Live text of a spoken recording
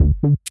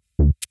Welcome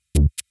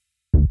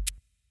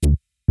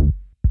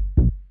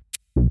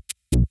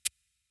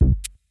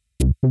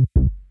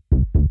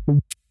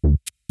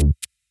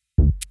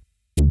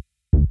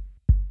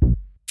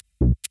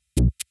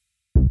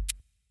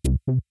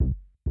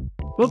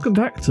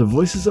back to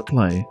Voices at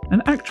Play,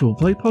 an actual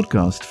play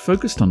podcast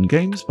focused on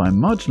games by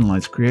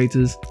marginalized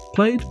creators,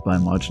 played by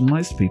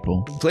marginalized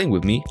people. Playing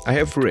with me, I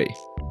have Ray.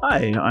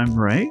 Hi, I'm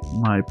Ray.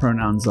 My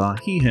pronouns are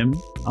he, him.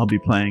 I'll be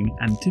playing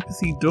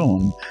Antipathy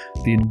Dawn,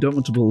 the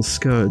indomitable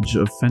scourge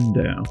of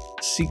Fendare,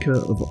 seeker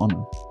of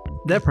honor.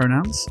 Their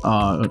pronouns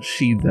are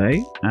she,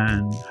 they,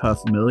 and her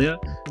familiar,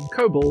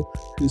 Kobold,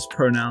 whose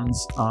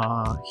pronouns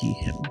are he,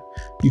 him.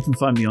 You can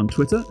find me on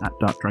Twitter at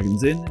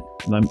DarkDragonsIn,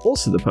 and I'm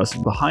also the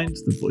person behind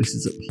the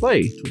Voices at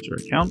Play Twitter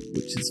account,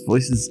 which is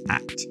Voices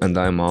at. And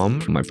I'm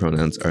my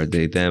pronouns are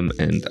they, them,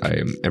 and I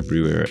am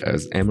everywhere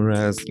as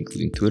Amaraz,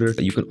 including Twitter.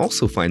 You can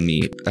also find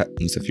me at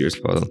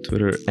MusafirSpot on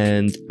Twitter,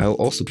 and I'll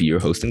also be your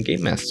host and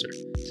game master.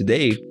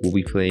 Today, we'll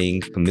be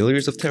playing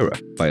Familiars of Terra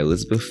by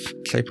Elizabeth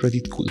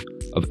Kleipraditkul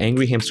of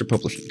Angry Hamster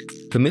Publishing.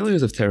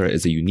 Familiars of Terra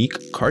is a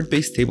unique,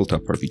 card-based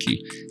tabletop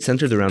RPG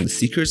centered around the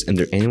Seekers and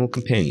their animal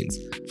companions,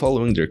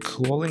 following their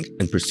calling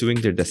and pursuing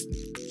their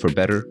destiny, for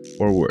better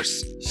or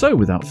worse. So,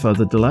 without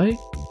further delay,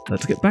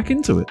 let's get back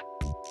into it.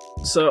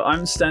 So,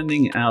 I'm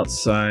standing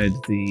outside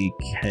the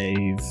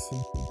cave,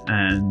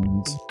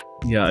 and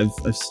yeah,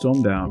 I've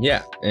stormed out.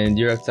 Yeah, and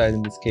you're outside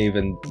in this cave,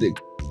 and the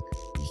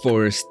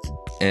forest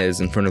is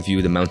in front of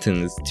you, the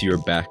mountain is to your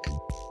back.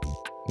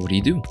 What do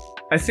you do?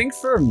 I think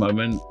for a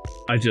moment,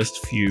 I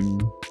just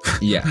fume.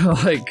 Yeah.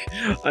 Like,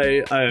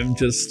 I'm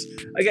just...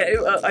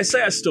 I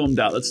say I stormed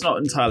out. That's not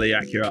entirely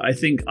accurate. I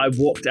think I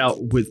walked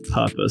out with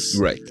purpose.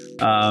 Right.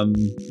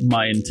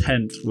 My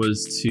intent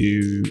was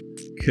to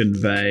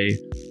convey,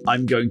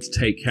 I'm going to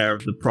take care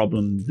of the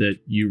problem that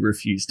you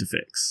refuse to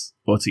fix,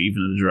 or to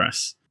even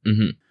address.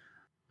 Mm-hmm.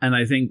 And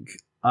I think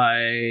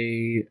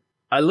I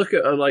look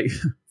at, like,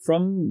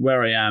 from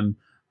where I am,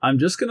 I'm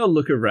just going to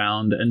look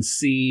around and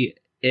see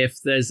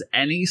if there's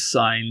any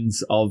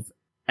signs of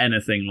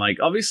anything. Like,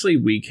 obviously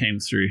we came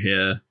through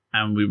here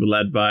and we were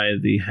led by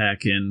the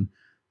Hairkin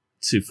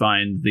to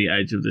find the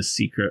edge of this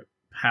secret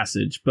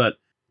passage, but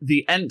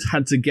the Ent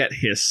had to get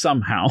here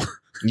somehow.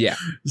 Yeah.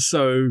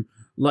 So,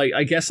 like,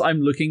 I guess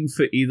I'm looking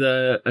for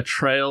either a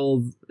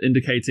trail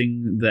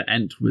indicating the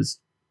Ent was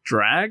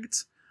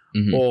dragged,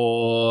 Mm-hmm.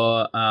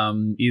 or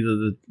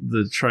either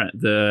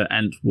the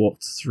Ent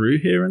walked through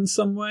here in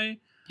some way.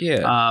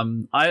 Yeah.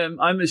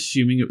 I'm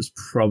assuming it was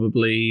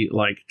probably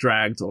like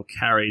dragged or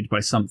carried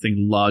by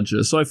something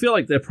larger. So I feel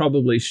like there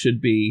probably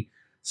should be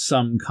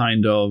some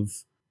kind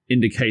of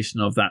indication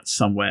of that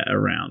somewhere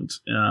around.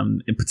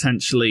 It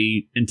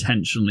potentially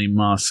intentionally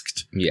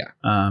masked. Yeah.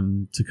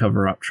 To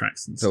cover up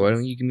tracks and stuff. So why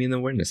don't you give me an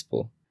awareness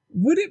pull?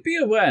 Would it be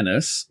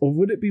awareness or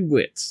would it be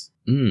wit?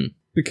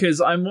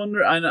 Because I'm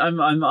wondering.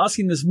 I'm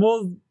asking this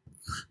more.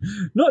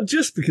 Not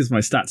just because my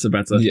stats are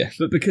better,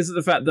 but because of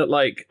the fact that,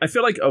 like, I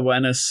feel like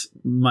awareness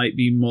might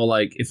be more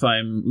like if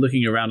I'm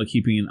looking around or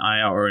keeping an eye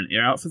out or an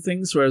ear out for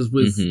things, whereas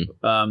with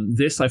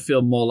this, I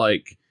feel more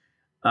like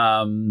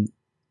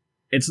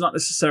it's not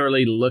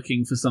necessarily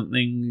looking for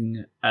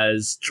something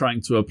as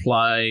trying to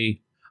apply...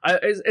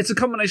 it's a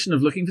combination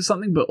of looking for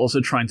something, but also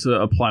trying to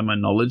apply my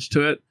knowledge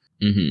to it.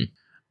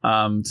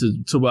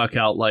 To work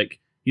out,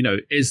 like, you know,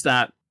 is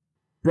that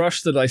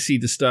brush that I see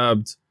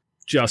disturbed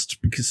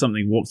just because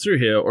something walked through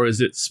here, or is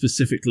it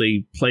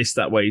specifically placed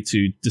that way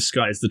to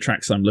disguise the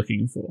tracks I'm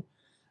looking for?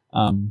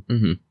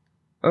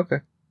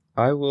 Okay.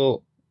 I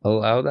will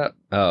allow that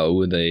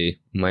with a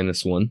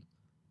 -1.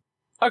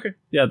 Okay.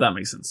 Yeah, that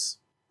makes sense.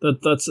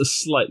 That's a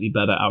slightly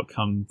better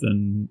outcome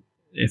than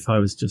if I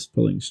was just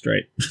pulling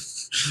straight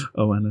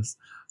awareness.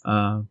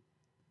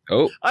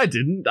 I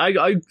didn't.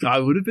 I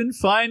would have been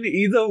fine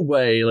either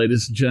way,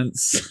 ladies and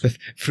gents.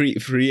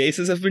 Three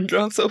aces have been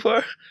drawn so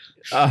far?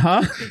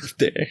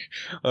 There.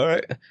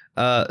 Alright.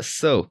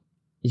 So,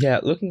 yeah,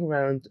 looking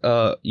around,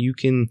 you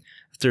can,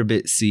 after a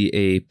bit, see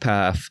a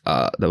path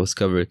that was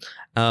covered.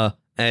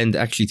 And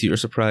actually, to your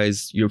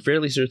surprise, you're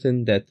fairly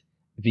certain that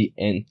the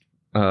Ent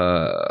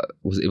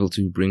was able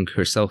to bring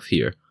herself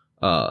here.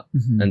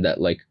 And that,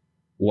 like,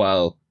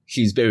 while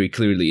she's very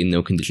clearly in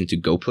no condition to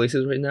go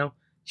places right now,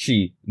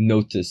 she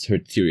noticed her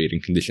deteriorating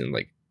condition,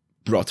 like,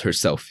 brought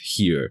herself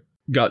here.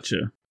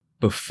 Gotcha.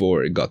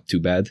 Before it got too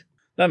bad.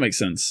 That makes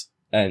sense.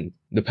 And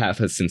the path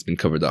has since been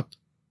covered up.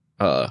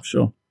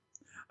 Sure.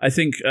 I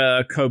think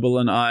Kobold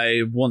and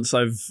I, once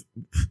I'm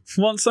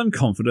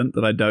confident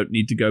that I don't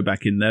need to go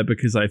back in there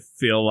because I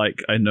feel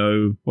like I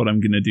know what I'm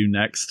going to do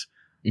next,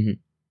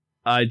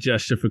 I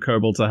gesture for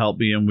Kobold to help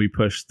me and we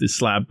push the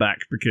slab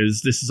back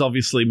because this is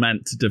obviously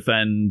meant to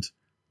defend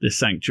this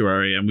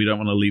sanctuary and we don't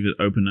want to leave it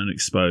open and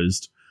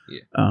exposed.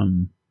 Yeah.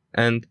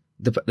 And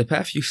the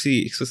path you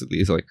see explicitly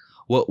is like,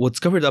 well, what's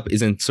covered up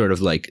isn't sort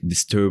of like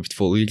disturbed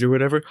foliage or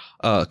whatever,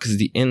 because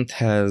the Ent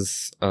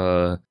has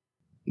the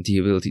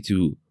ability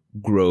to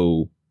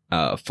grow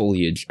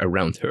foliage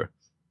around her.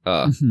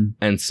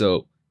 And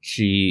so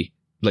she,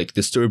 like,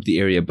 disturbed the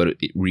area, but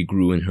it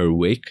regrew in her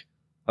wake.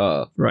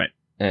 Right.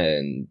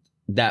 And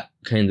that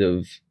kind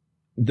of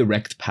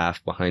direct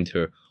path behind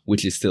her,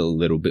 which is still a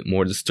little bit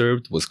more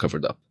disturbed, was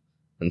covered up.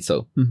 And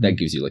so that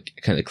gives you like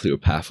a kind of clear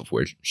path of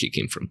where she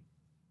came from.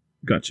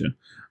 Gotcha.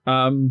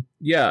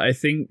 Yeah, I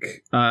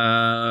think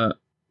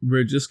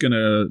we're just going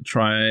to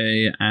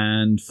try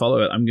and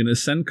follow it. I'm going to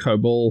send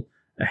Cobalt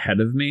ahead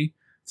of me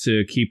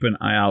to keep an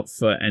eye out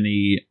for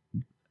any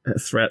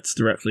threats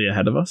directly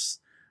ahead of us.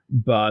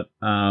 But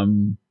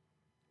going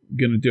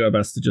to do our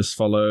best to just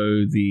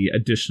follow the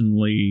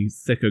additionally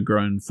thicker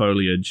grown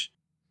foliage.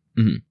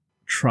 Mm-hmm.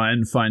 Try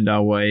and find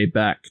our way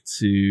back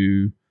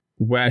to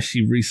where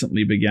she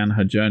recently began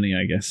her journey,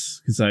 I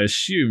guess. Because I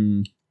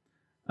assume,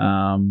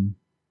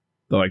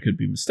 though I could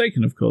be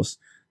mistaken, of course,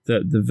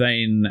 that the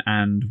vein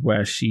and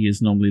where she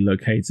is normally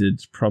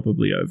located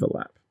probably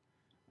overlap.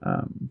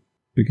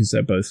 Because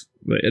they're both...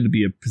 It'd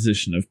be a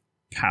position of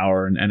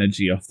power and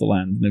energy off the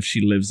land, and if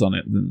she lives on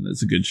it, then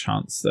there's a good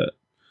chance that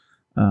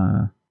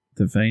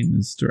the vein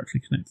is directly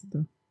connected,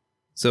 though.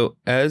 So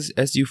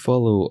as you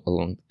follow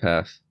along the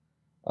path,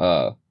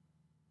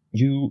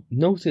 you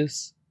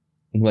notice,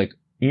 like,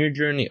 in your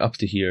journey up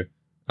to here,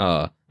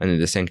 and in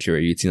the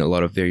sanctuary, you'd seen a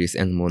lot of various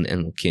animal and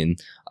animal kin,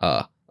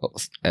 a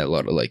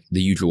lot of, like,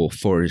 the usual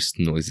forest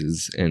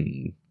noises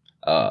and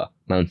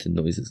mountain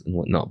noises and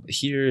whatnot. But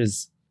here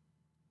is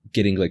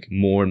getting, like,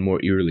 more and more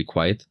eerily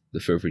quiet the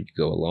further you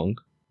go along.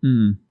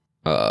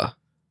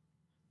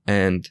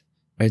 And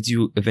as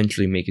you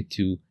eventually make it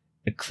to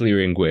a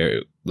clearing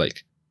where,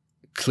 like,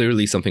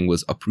 clearly something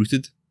was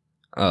uprooted.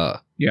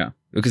 Yeah.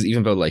 Because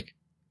even though, like,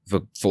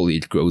 the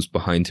foliage grows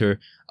behind her,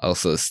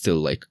 Elsa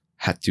still, like,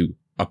 had to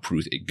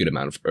uproot a good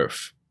amount of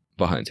earth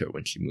behind her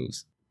when she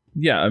moves.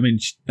 Yeah, I mean,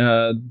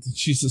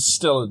 she's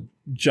still a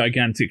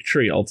gigantic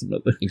tree,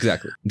 ultimately.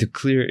 Exactly. The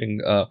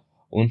clearing,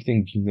 one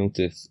thing you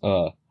notice,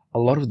 a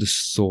lot of the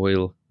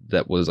soil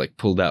that was, like,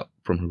 pulled out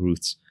from her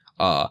roots,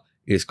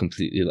 is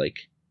completely,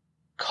 like,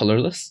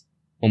 colorless,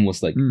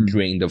 almost, like,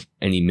 drained of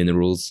any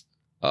minerals.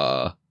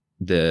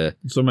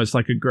 It's almost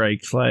like a grey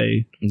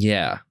clay.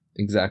 Yeah,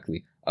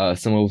 exactly.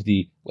 Some of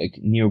the, like,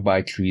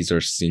 nearby trees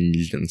are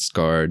singed and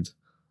scarred.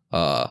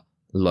 A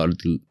lot of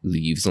the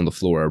leaves on the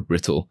floor are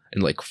brittle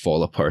and, like,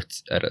 fall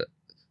apart at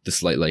the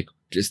slight, like,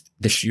 just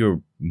the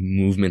sheer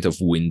movement of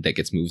wind that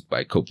gets moved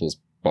by Copal's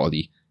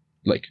body,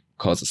 like,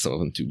 causes some of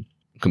them to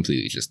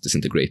completely just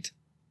disintegrate.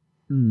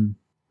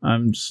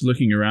 I'm just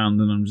looking around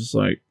and I'm just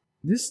like,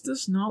 this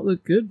does not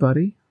look good,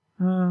 buddy.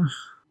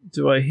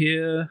 Do I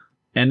hear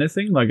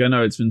anything? Like, I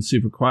know it's been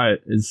super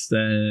quiet. Is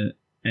there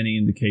any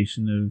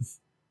indication of,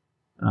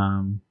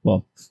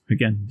 well,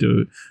 again,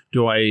 do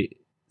I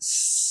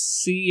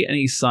see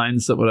any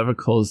signs that whatever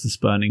caused this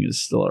burning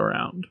is still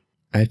around?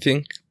 I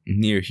think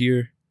near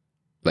here,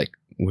 like,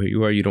 where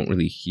you are, you don't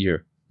really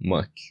hear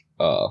much.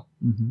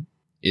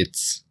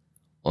 It's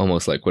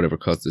almost like whatever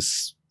caused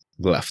this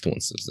left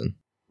once it's in.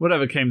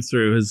 Whatever came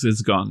through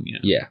is gone,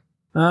 yeah.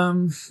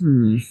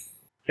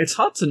 It's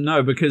hard to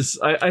know because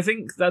I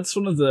think that's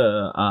one of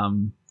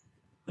the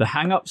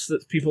hang-ups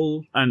that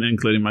people, and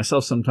including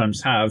myself,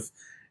 sometimes have,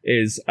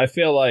 is I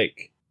feel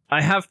like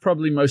I have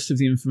probably most of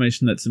the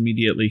information that's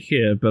immediately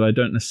here, but I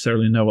don't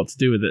necessarily know what to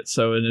do with it.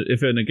 So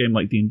if in a game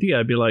like D&D,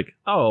 I'd be like,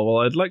 oh, well,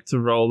 I'd like to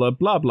roll a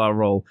blah blah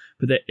roll,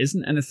 but there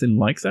isn't anything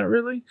like that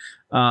really.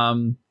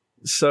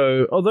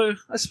 So, although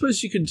I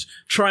suppose you could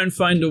try and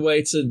find a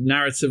way to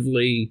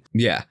narratively...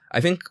 Yeah, I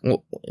think,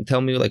 well,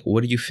 tell me, like,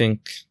 what do you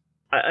think?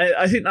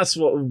 I think that's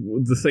what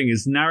the thing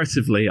is.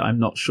 Narratively, I'm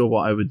not sure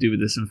what I would do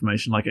with this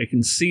information. Like, I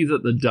can see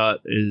that the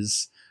dirt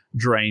is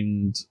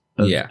drained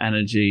of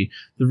energy.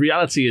 The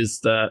reality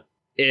is that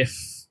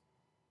if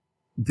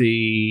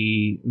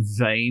the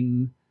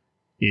vein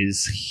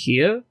is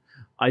here,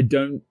 I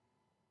don't...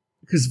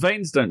 Because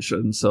veins don't show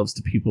themselves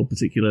to people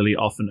particularly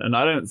often, and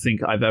I don't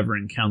think I've ever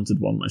encountered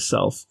one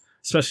myself,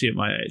 especially at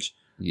my age.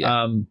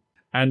 Yeah.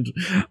 And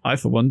I,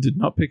 for one, did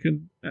not pick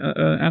an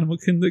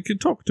animalkin that could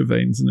talk to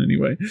veins in any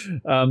way.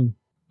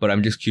 But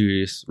I'm just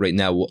curious right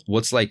now,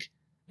 what's, like,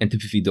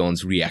 Antipathy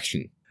Dawn's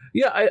reaction?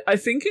 Yeah, I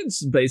think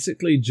it's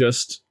basically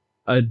just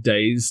a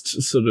dazed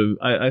sort of...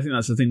 I think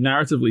that's the thing.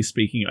 Narratively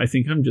speaking, I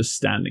think I'm just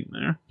standing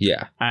there.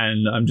 Yeah.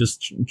 And I'm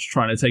just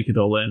trying to take it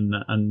all in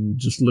and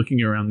just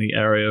looking around the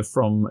area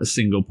from a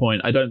single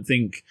point. I don't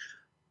think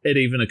it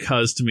even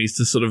occurs to me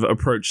to sort of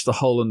approach the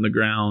hole in the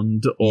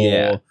ground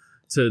or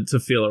to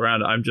feel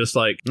around it. I'm just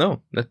like...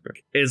 No, that's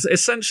perfect. It's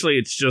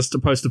just a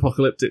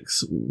post-apocalyptic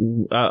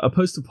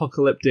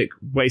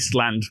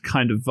wasteland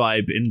kind of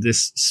vibe in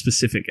this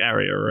specific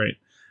area, right?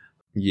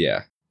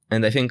 Yeah.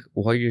 And I think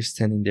while you're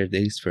standing there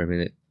dazed for a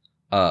minute,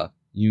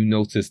 you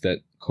notice that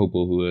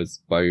Copal, who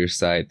is by your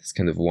side, has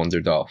kind of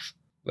wandered off.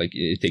 Like,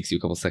 it takes you a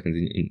couple seconds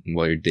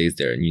while you're dazed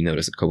there, and you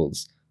notice that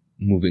Copal's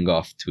moving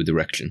off to a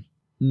direction.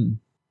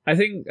 I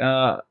think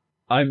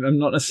I'm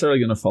not necessarily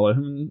going to follow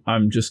him.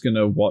 I'm just going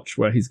to watch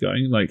where he's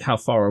going. Like, how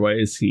far away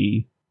is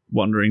he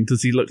wandering?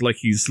 Does he look like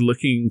he's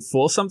looking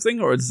for something,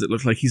 or does it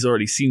look like he's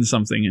already seen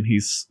something and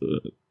he's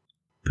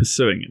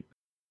pursuing it?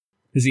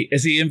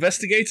 Is he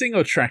investigating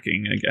or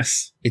tracking, I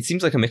guess? It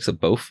seems like a mix of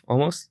both,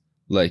 almost.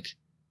 Like,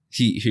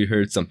 he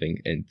heard something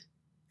and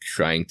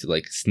trying to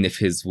like sniff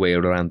his way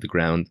around the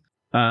ground.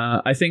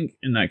 I think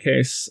in that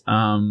case,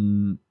 I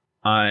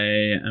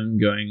am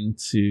going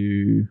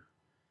to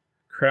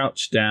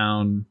crouch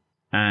down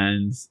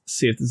and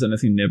see if there's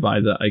anything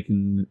nearby that I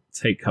can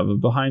take cover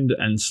behind,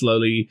 and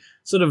slowly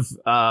sort of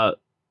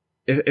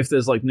if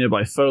there's like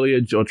nearby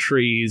foliage or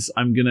trees,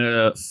 I'm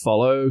gonna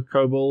follow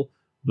Kobold,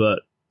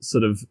 but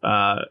sort of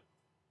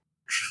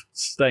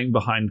staying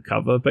behind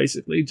cover,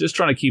 basically, just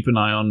trying to keep an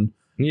eye on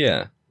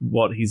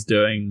what he's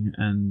doing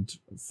and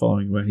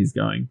following where he's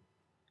going.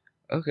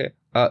 Okay.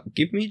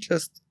 Give me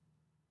just,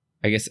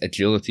 I guess,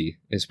 agility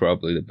is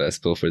probably the best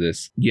skill for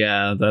this.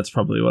 Yeah, that's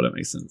probably what it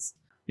makes sense.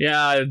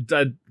 Yeah,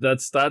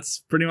 that's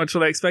pretty much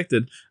what I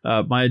expected.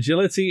 My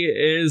agility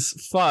is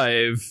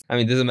 5. I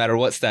mean, it doesn't matter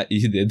what stat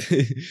you did.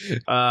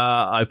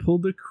 I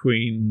pulled a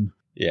queen.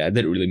 Yeah, it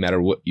didn't really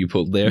matter what you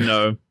pulled there.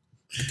 No,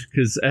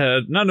 because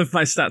none of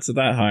my stats are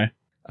that high.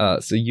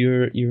 So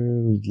you're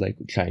like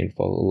trying to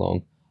follow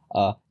along.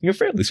 You're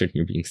fairly certain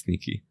you're being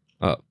sneaky.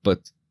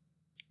 But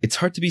it's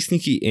hard to be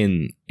sneaky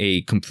in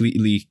a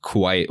completely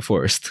quiet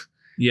forest.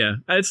 Yeah,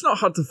 it's not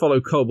hard to follow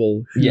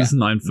Kobold, who's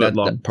 9 foot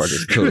long. That part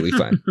is totally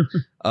fine.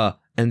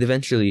 And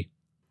eventually,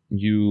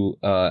 you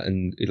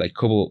and like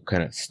Kobold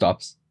kind of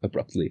stops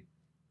abruptly,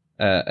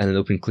 in an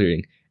open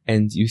clearing,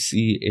 and you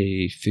see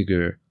a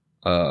figure,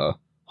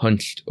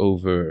 hunched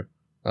over,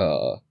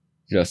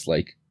 just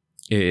like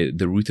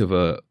the root of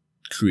a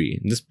tree.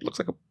 And this looks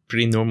like a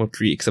pretty normal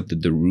tree, except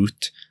that the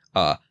root,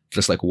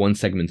 just like one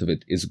segment of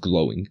it is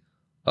glowing,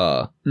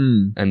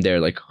 and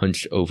they're like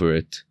hunched over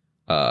it,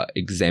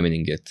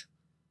 examining it.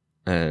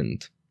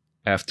 And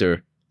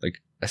after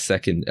like a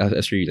second,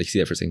 after you like see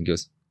that for a second, he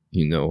goes,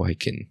 I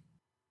can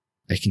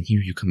hear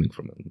you coming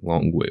from a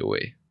long way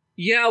away.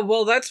 Yeah,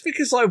 well, that's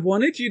because I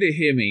wanted you to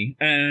hear me,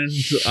 and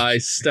I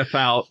step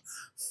out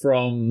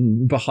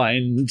from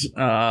behind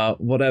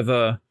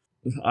whatever.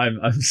 I'm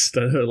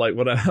like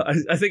whatever.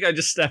 I think I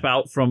just step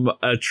out from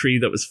a tree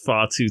that was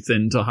far too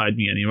thin to hide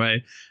me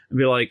anyway, and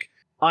be like,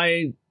 what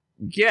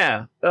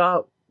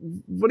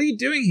are you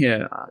doing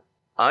here?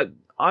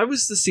 I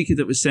was the seeker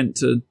that was sent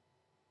to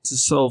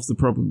solve the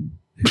problem.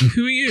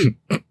 Who are you?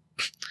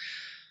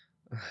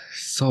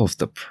 Solve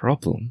the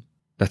problem?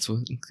 That's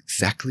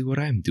exactly what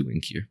I'm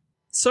doing here.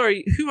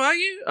 Sorry, who are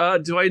you?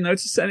 Do I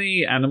notice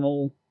any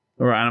animal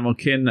or animal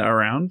kin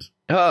around?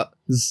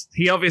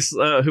 He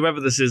obviously,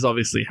 whoever this is,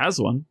 obviously has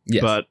one.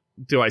 Yes. But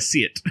do I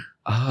see it?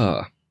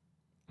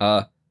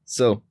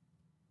 So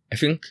I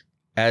think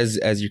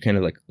as you're kind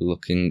of like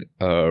looking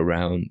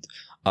around,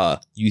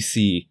 you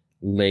see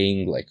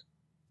laying like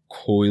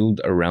coiled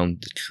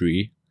around the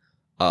tree.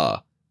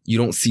 You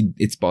don't see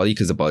its body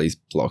because the body's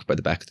blocked by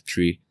the back of the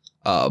tree.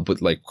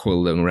 But like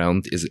coiled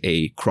around is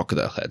a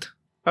crocodile head.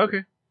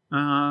 Okay.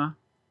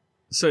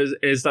 So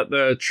is that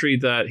the tree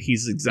that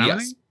he's examining?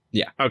 Yes.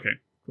 Yeah. Okay.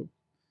 Cool.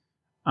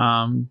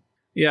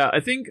 Yeah, I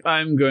think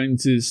I'm going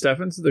to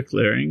step into the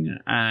clearing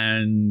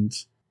and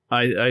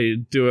I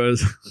do a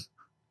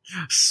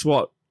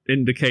SWAT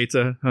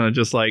indicator,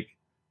 just like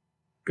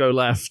go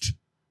left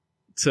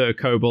to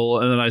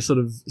Kobold, and then I sort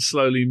of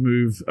slowly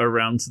move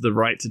around to the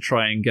right to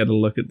try and get a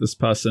look at this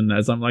person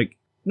as I'm like,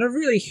 no,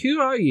 really, who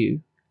are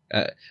you?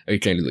 Are you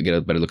trying to get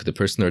a better look at the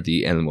person or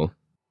the animal?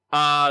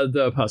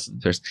 The person.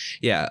 First.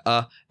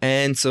 Yeah,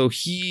 and so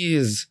he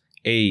is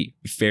a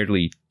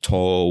fairly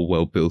tall,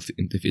 well-built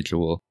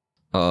individual.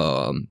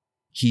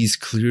 He's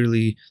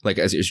clearly, like,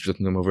 as you're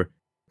looking him over,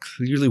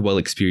 clearly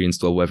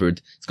well-experienced,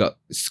 well-weathered. He's got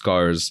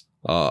scars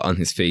on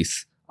his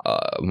face,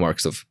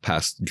 marks of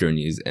past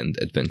journeys and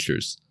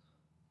adventures.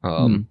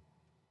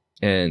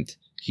 And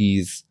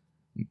he's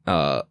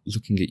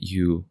looking at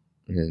you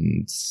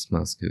and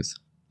smiles and goes,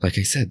 like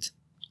I said,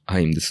 I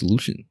am the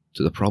solution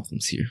to the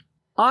problems here.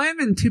 I am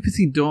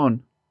Antipathy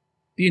Dawn,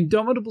 the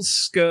indomitable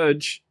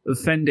scourge of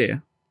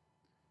Fendir.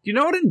 Do you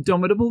know what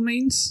indomitable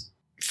means?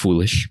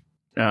 Foolish.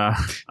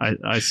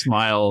 I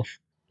smile.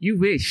 You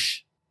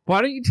wish.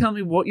 Why don't you tell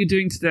me what you're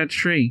doing to that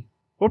tree?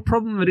 What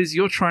problem it is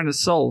you're trying to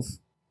solve?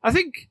 I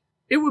think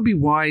it would be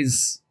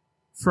wise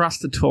for us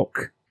to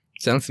talk.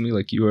 Sounds to me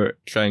like you are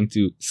trying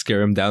to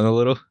scare him down a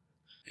little.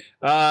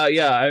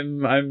 Yeah,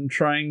 I'm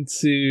trying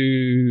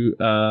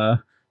to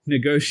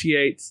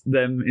negotiate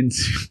them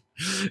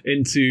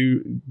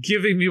into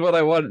giving me what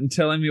I want and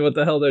telling me what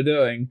the hell they're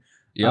doing.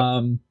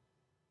 Yep.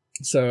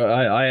 So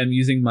I am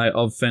using my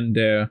of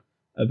Fendir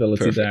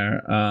ability. Perfect.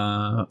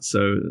 There.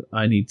 So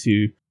I need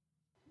to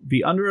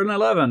be under an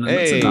 11. And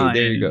that's a 9.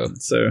 There you go.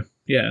 So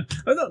yeah,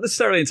 I'm not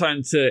necessarily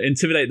trying to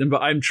intimidate them,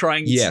 but I'm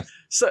trying. Yeah.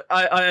 So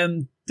I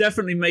am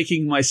definitely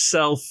making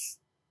myself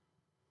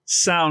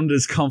sound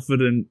as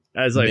confident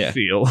as I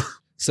feel.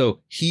 So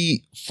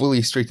he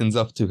fully straightens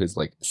up to his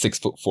like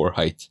 6'4"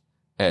 height,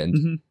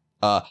 and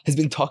has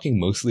been talking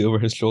mostly over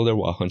his shoulder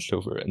while hunched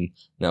over, and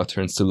now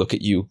turns to look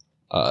at you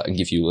and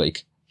give you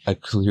like a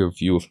clear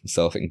view of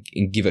himself and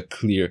give a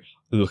clear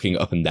looking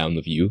up and down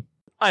of you.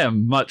 I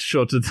am much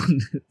shorter than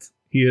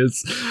he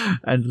is,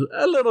 and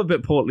a little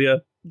bit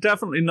portlier.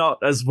 Definitely not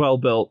as well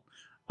built,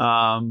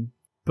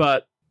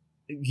 but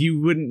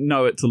you wouldn't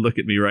know it to look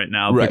at me right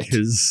now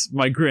because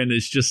my grin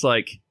is just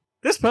like,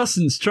 this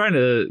person's trying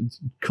to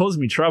cause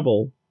me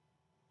trouble.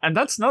 And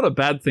that's not a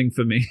bad thing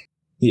for me.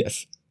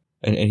 Yes.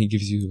 And he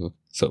gives you...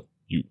 So,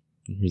 you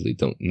really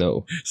don't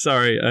know.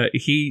 Sorry,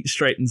 he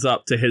straightens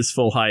up to his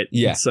full height.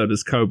 Yeah. And so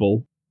does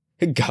Kobold.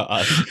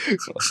 God.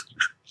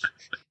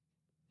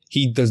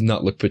 He does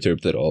not look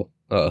perturbed at all.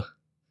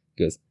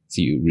 Goes,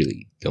 so you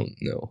really don't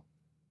know.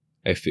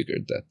 I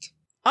figured that.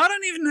 I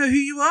don't even know who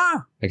you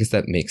are. I guess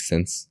that makes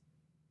sense.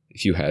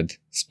 If you had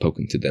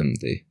spoken to them,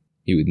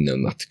 you would know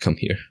not to come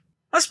here.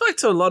 I spoke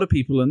to a lot of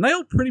people, and they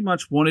all pretty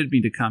much wanted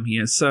me to come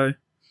here, so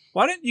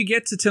why don't you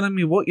get to telling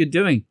me what you're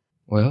doing?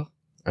 Well,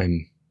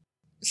 I'm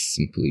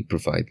simply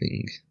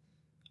providing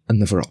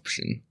another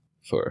option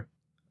for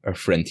our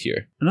friend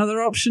here.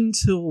 Another option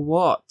to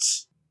what?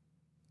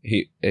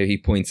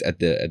 He points at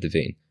the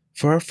vein.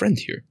 For our friend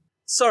here.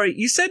 Sorry,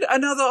 you said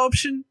another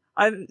option?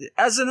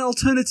 As an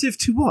alternative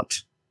to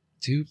what?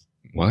 To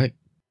why?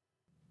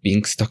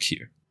 Being stuck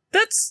here.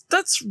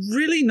 That's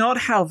really not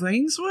how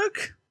veins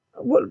work.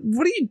 What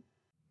are you...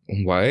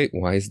 Why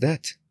is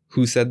that?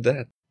 Who said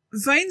that?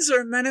 Veins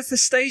are a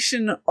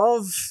manifestation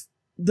of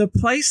the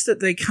place that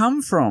they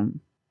come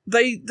from.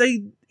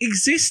 They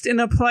exist in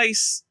a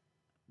place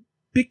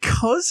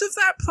because of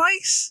that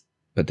place.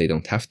 But they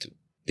don't have to.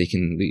 They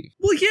can leave.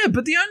 Well, yeah,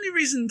 but the only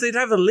reason they'd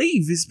ever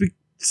leave is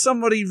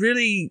somebody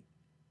really...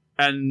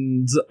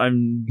 And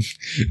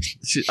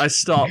I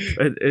stop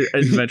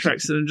in my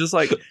tracks and I'm just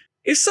like,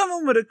 if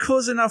someone were to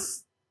cause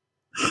enough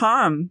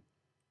harm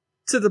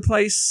to the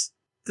place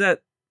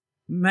that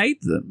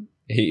made them.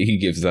 He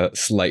gives a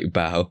slight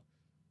bow.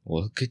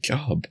 Well, good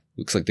job.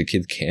 Looks like the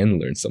kid can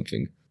learn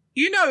something.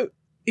 You know,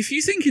 if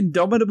you think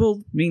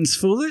indomitable means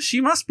foolish,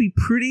 you must be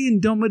pretty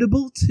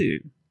indomitable too.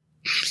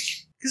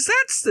 Because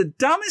that's the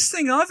dumbest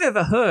thing I've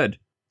ever heard.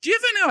 Do you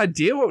have any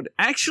idea what would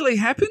actually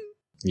happen?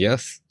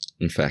 Yes.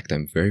 In fact,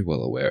 I'm very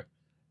well aware.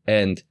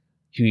 And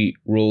he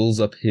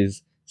rolls up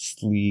his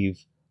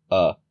sleeve,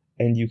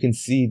 and you can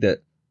see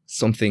that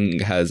something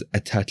has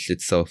attached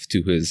itself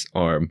to his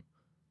arm,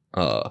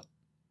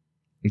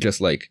 just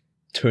like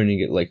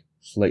turning it like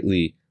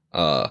slightly,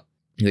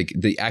 like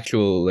the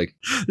actual like.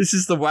 This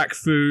is the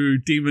Whack-Fu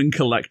demon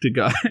collector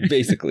guy,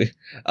 basically.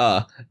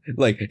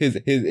 Like his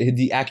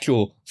the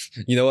actual.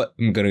 You know what?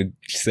 I'm gonna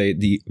say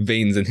the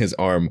veins in his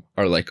arm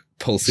are like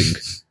pulsing.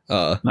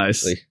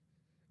 Nice. Like,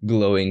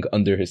 glowing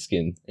under his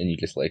skin, and you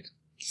just like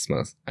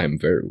smiles. I'm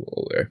very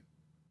well aware,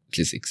 which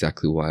is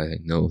exactly why I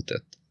know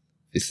that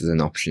this is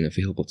an option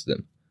available to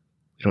them.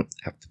 We don't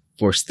have to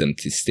force them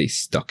to stay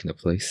stuck in a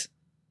place.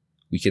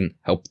 We can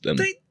help them.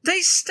 They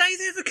stay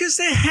there because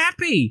they're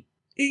happy.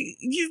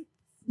 You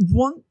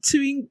want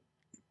to...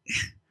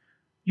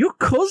 You're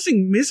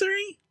causing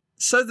misery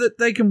so that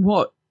they can,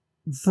 what,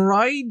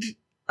 ride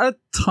a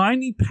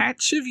tiny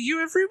patch of you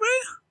everywhere?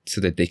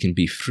 So that they can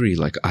be free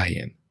like I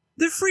am.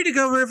 They're free to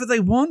go wherever they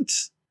want.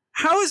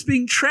 How is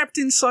being trapped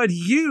inside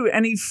you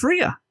any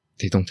freer?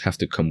 They don't have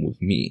to come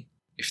with me.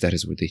 If that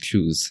is where they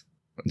choose,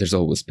 there's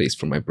always space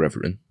for my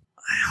brethren.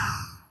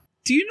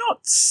 Do you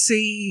not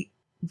see...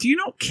 Do you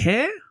not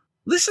care?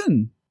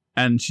 Listen.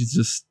 And she's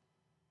just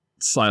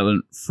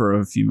silent for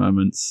a few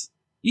moments.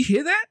 You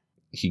hear that?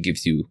 He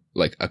gives you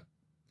like a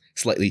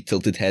slightly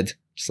tilted head.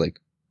 Just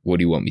like, what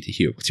do you want me to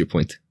hear? What's your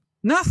point?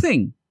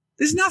 Nothing.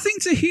 There's nothing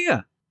to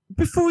hear.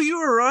 Before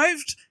you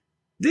arrived,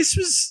 this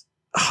was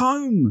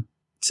home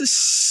to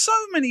so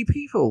many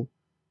people.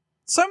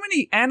 So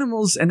many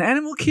animals and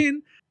animal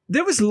kin.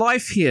 There was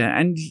life here,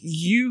 and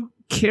you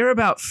care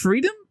about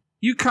freedom?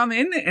 You come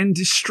in and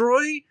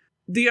destroy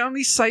the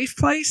only safe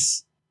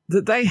place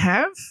that they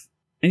have?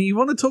 And you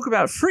want to talk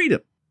about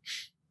freedom?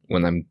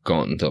 When I'm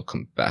gone, they'll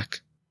come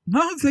back.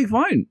 No, they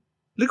won't.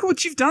 Look at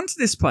what you've done to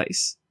this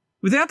place.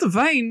 Without the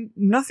vein,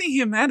 nothing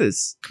here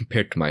matters.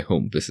 Compared to my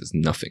home, this is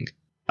nothing.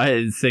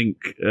 I think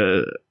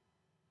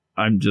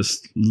I'm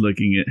just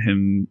looking at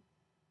him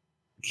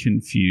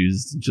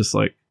confused, just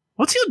like,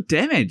 what's your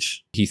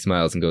damage? He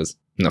smiles and goes,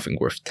 nothing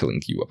worth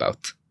telling you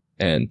about.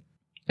 And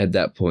at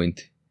that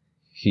point,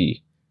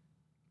 he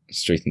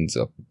straightens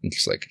up and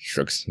just like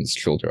shrugs his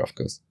shoulder off,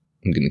 goes,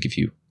 I'm going to give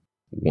you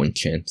one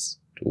chance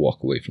to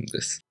walk away from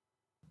this.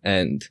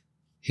 And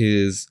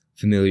his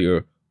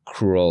familiar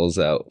crawls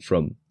out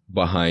from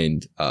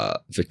behind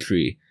the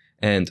tree.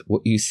 And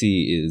what you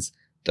see is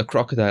the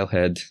crocodile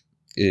head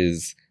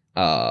is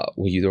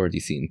what you'd already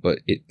seen, but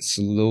it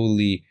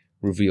slowly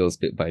reveals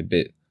bit by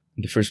bit.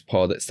 The first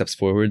paw that steps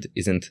forward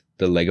isn't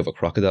the leg of a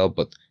crocodile,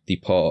 but the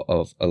paw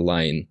of a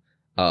lion.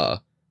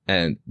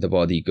 And the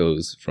body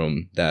goes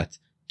from that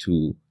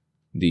to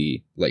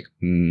the like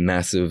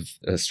massive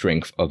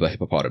strength of a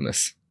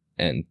hippopotamus.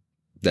 And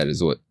that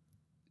is what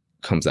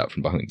comes out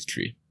from behind the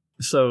tree.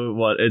 So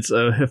what? It's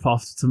a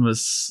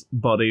hippopotamus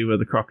body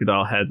with a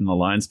crocodile head and a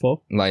lion's paw?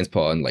 Lion's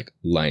paw and like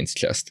lion's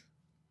chest.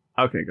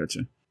 Okay,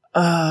 gotcha.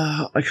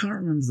 I can't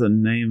remember the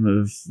name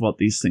of what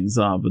these things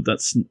are, but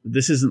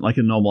this isn't like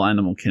a normal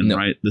animal kin, No,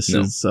 right? This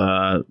no. is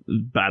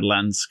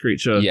Badlands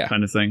creature Yeah.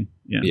 kind of thing.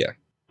 Yeah. Yeah.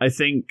 I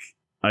think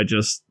I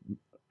just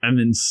am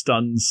in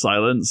stunned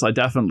silence. I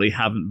definitely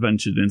haven't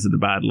ventured into the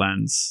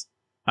Badlands.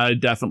 I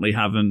definitely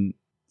haven't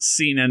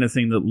seen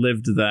anything that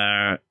lived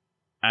there,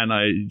 and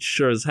I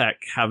sure as heck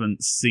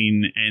haven't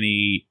seen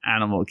any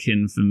animal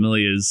kin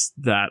familiars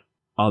that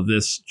are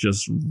this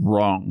just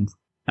wrong.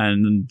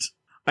 And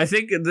I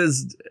think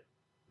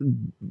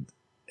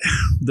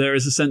there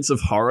is a sense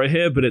of horror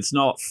here, but it's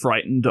not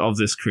frightened of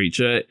this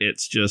creature.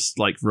 It's just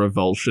like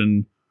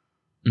revulsion.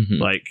 Mm-hmm.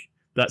 Like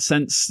that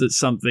sense that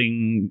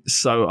something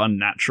so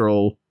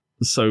unnatural,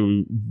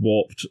 so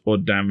warped or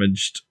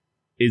damaged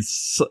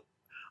is...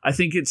 I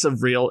think it's a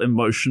real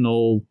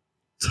emotional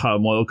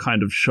turmoil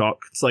kind of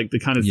shock. It's like the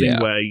kind of thing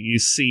where you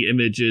see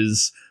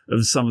images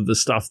of some of the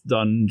stuff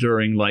done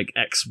during like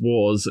X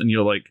Wars, and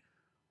you're like,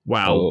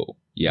 wow,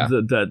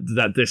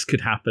 that this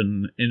could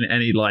happen in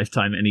any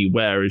lifetime,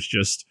 anywhere is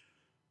just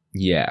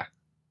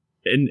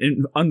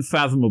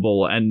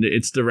unfathomable, and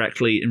it's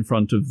directly in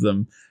front of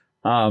them.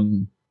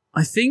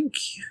 I think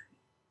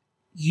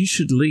you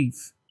should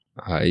leave.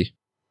 I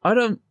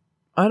don't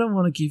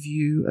want to give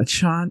you a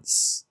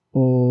chance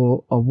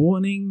or a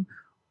warning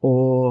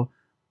or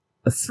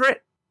a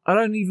threat. I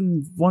don't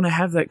even want to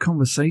have that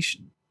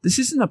conversation. This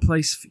isn't a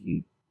place for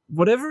you.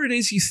 Whatever it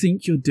is you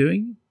think you're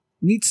doing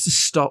needs to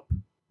stop.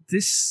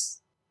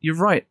 You're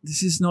right,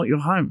 this is not your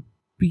home.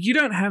 But you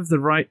don't have the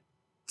right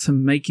to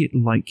make it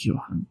like your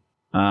home.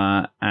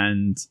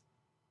 And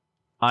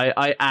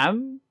I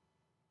am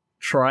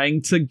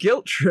trying to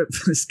guilt trip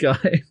this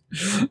guy.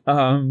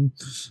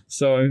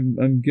 So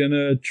I'm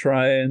gonna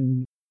try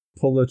and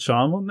pull a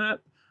charm on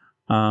that.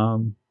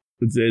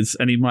 There's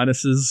any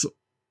minuses?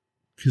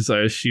 Because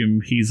I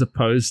assume he's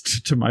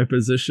opposed to my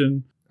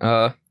position.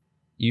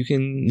 You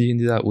can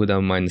do that with a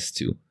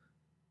 -2.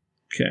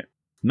 Okay.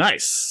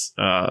 Nice.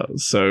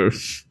 So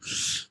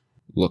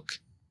look,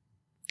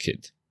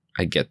 kid,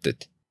 I get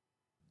that.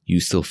 You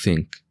still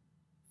think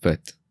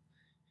that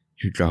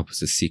your job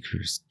as a seeker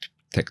is to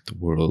protect the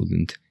world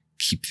and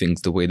keep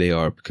things the way they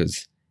are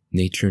because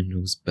nature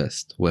knows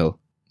best. Well,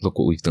 look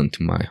what we've done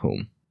to my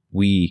home.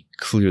 We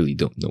clearly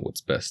don't know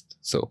what's best,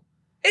 so...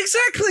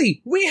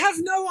 Exactly! We have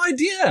no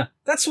idea!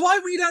 That's why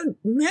we don't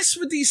mess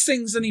with these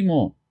things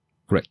anymore.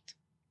 Right.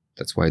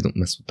 That's why I don't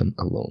mess with them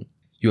alone.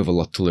 You have a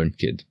lot to learn,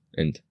 kid,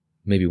 and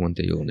maybe one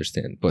day you'll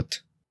understand,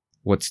 but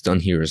what's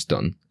done here is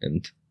done,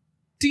 and...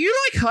 Do you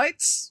like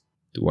heights?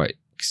 Do I?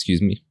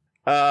 Excuse me?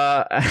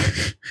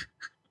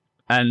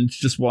 And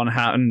just one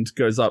hand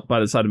goes up by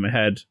the side of my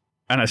head,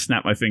 and I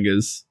snap my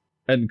fingers,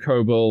 and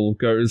Kobold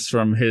goes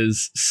from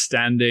his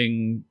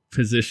standing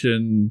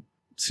position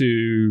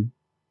to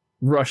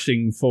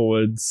rushing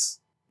forwards,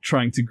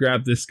 trying to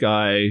grab this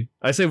guy.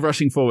 I say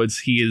rushing forwards,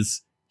 he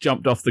is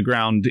jumped off the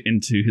ground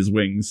into his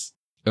wings.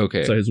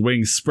 Okay. So his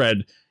wings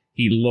spread,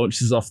 he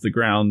launches off the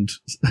ground,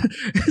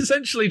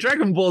 essentially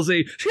Dragon Ball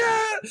Z,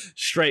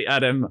 straight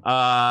at him,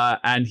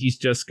 and he's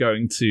just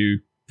going to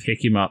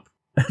pick him up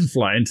and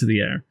fly into the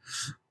air.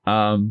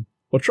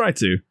 Or try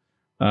to.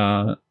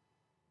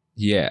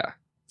 Yeah.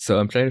 So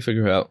I'm trying to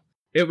figure out...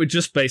 It would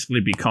just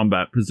basically be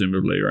combat,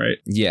 presumably, right?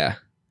 Yeah.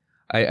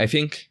 I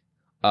think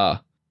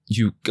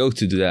you go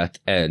to do that,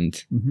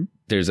 and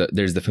there's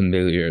the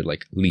familiar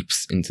like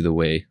leaps into the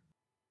way.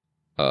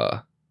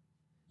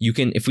 You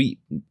can, if you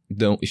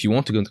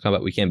want to go into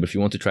combat, we can, but if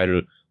you want to try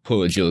to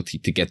pull agility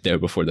to get there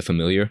before the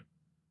familiar,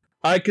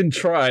 I can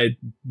try.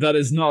 That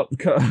is not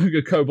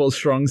a Kobold's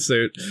strong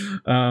suit.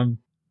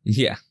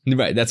 Yeah,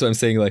 right. That's what I'm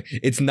saying. Like,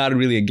 it's not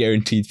really a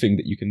guaranteed thing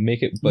that you can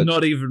make it, but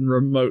not even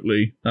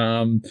remotely.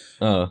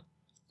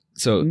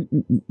 So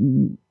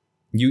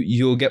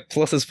you'll get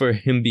pluses for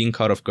him being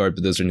caught off guard,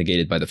 but those are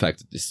negated by the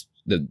fact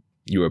that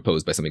you were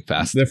opposed by something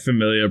fast. The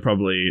familiar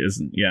probably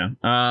isn't. Yeah.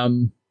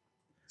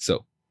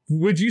 So.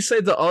 Would you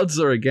say the odds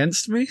are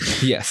against me?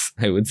 Yes,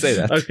 I would say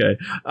that. Okay.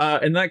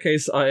 In that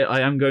case,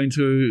 I am going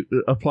to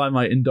apply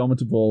my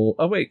indomitable...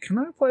 Oh, wait, can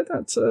I apply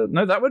that to...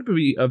 No, that would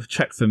be a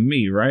check for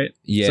me, right?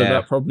 Yeah. So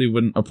that probably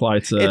wouldn't apply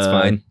to... It's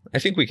fine. I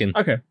think we can...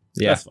 Okay.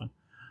 Yeah. That's fine.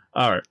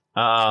 All right.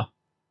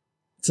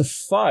 It's a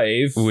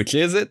 5. Which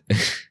is it?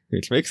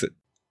 Which makes it.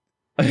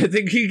 I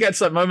think he gets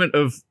that moment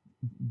of...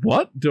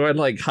 What? Do I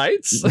like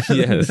heights?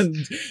 Yes. And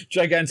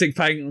gigantic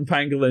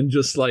pangolin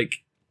just like...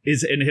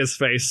 is in his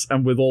face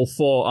and with all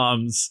 4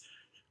 arms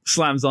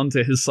slams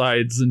onto his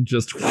sides and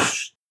just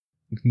whoosh,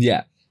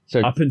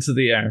 so up into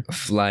the air,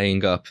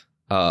 flying up.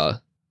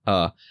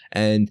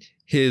 And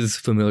his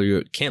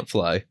familiar can't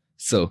fly,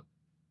 so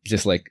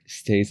just like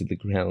stays at the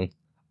ground.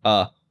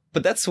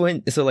 But that's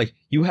when like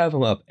you have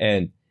him up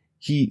and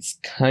he's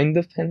kind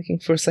of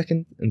panicking for a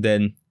second and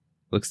then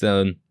looks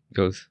down,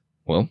 goes,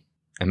 "Well,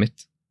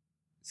 Emmett,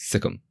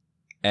 sick 'em,"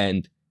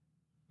 and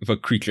the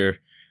creature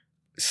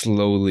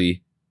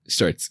slowly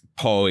starts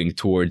pawing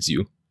towards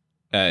you,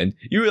 and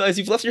you realize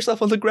you've left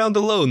yourself on the ground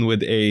alone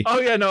with a...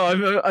 Oh yeah, no,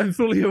 I'm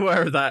fully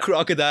aware of that.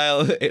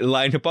 Crocodile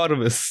lion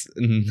hippopotamus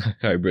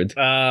hybrid.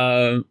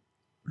 Because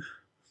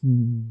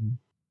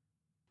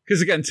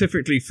again,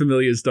 typically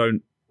familiars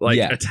don't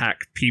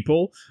attack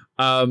people.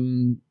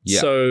 Yeah.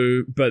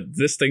 So, but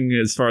this thing,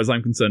 as far as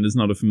I'm concerned, is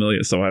not a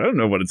familiar, so I don't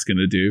know what it's going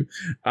to do.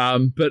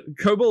 But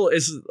Kobold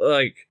is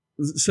like,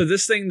 so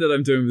this thing that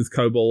I'm doing with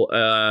Kobold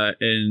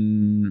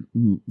in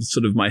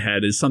sort of my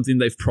head is something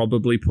they've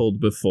probably pulled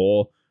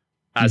before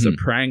as a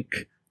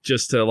prank,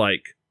 just to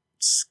like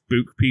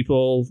spook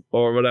people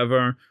or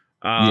whatever.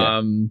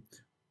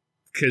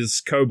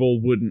 Because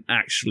Kobold wouldn't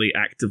actually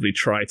actively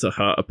try to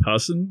hurt a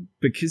person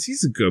because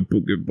he's a good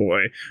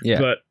boy.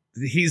 Yeah. But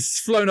he's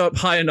flown up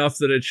high enough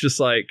that it's just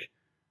like,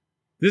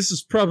 this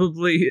is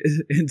probably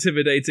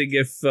intimidating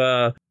if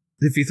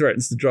he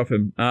threatens to drop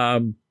him.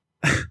 I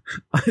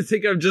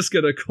think I'm just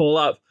gonna call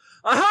up,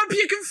 I hope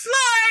you can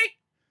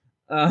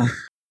fly!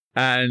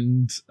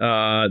 And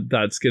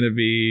that's gonna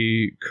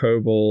be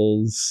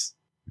Kobold's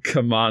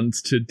command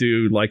to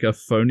do like a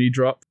phony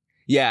drop.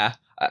 Yeah.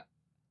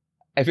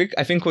 I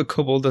think what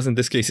Kobold does in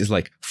this case is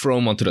like throw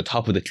him onto the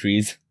top of the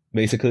trees,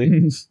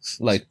 basically.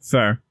 Like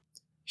fair.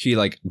 She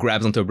like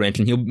grabs onto a branch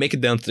and he'll make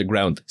it down to the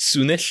ground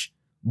soonish,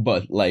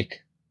 but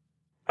like,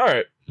 all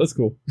right, that's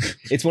cool.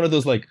 It's one of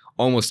those like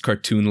almost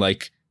cartoon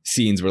like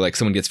scenes where like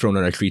someone gets thrown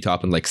on a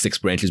treetop and like 6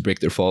 branches break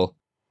their fall.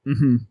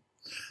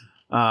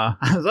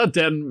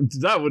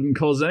 That wouldn't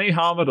cause any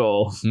harm at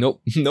all.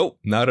 Nope,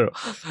 not at all.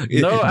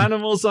 No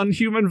animals on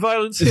human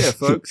violence here,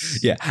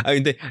 folks. Yeah, I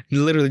mean, they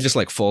literally just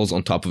like falls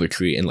on top of a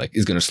tree and like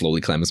is gonna slowly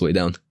climb his way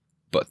down.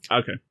 But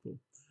okay, cool.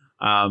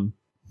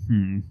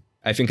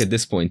 I think at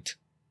this point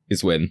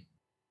is when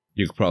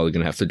you're probably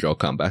gonna have to draw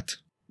combat.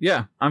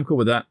 Yeah, I'm cool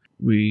with that.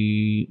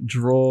 We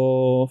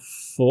draw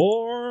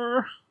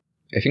 4.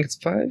 I think it's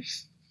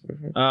 5.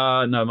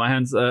 No, my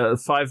hands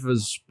 5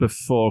 was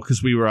before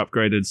because we were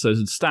upgraded, so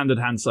the standard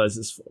hand size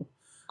is 4.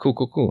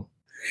 Cool.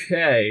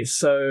 Okay,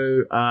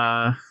 so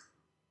I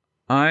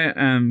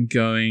am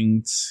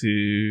going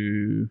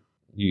to...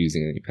 You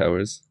using any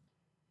powers?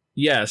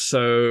 Yeah,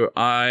 so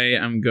I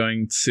am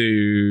going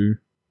to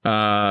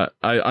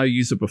I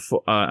use a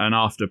before an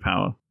after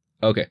power.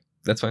 Okay,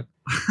 that's fine.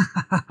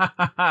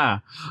 Huh.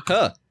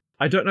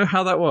 I don't know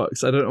how that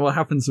works. I don't know what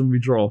happens when we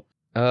draw.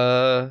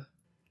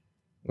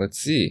 Let's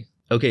see.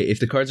 Okay, if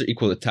the cards are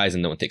equal, it ties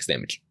and no one takes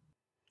damage.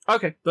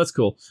 Okay, that's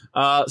cool.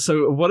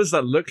 So what does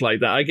that look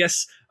like? That I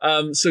guess.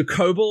 So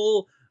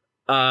Kobold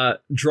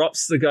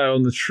drops the guy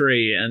on the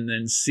tree and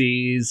then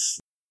sees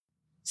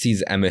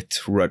Emmett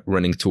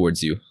running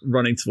towards you,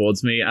 running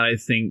towards me, and I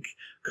think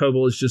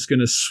Kobold is just going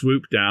to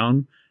swoop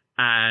down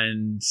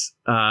and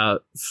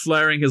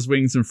flaring his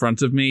wings in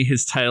front of me.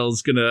 His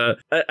tail's gonna,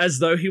 as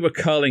though he were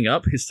curling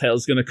up, his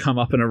tail's gonna come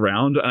up and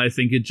around, and I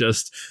think it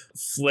just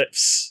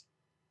flips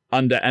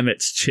under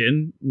Emmett's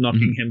chin,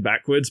 knocking him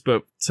backwards,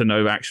 but to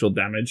no actual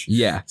damage.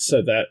 Yeah.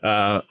 So that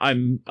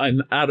I'm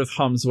out of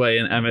harm's way,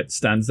 and Emmett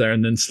stands there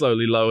and then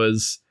slowly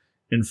lowers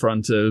in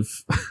front of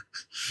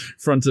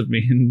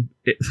me, and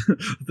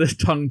the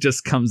tongue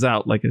just comes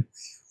out like a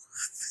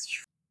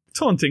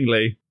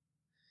tauntingly.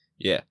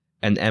 Yeah,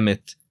 and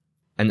Emmett's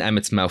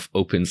mouth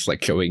opens,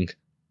 like showing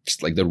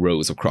just like the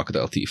rows of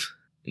crocodile teeth,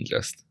 and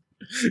just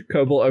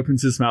Kobold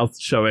opens his mouth,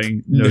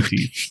 showing no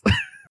teeth.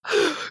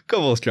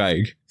 Kobold's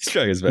trying. He's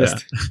trying his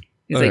best.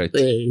 Yeah.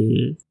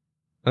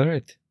 All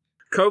right.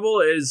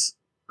 Kobold is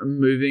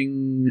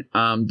moving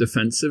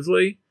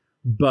defensively,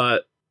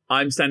 but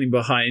I'm standing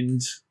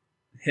behind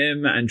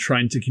him and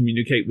trying to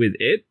communicate with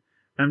it.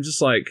 I'm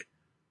just like,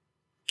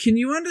 can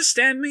you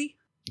understand me?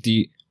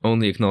 The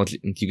only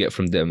acknowledgement you get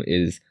from them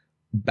is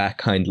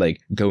backhand,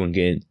 like going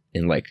in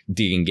and like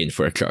digging in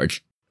for a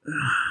charge.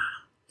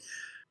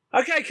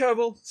 Okay,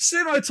 Kobold,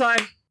 sumo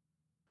time.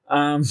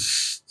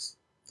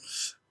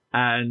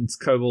 And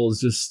Kobold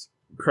just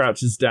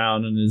crouches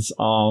down, and his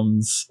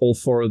arms, all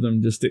 4 of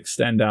them, just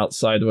extend out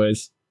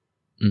sideways,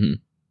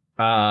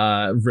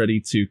 ready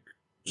to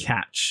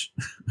catch,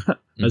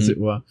 as it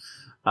were.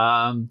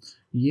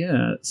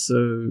 Yeah.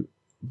 So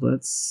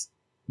let's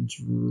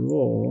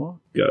draw.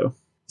 Go.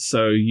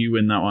 So you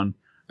win that one.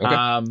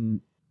 Okay.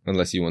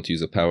 Unless you want to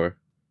use a power.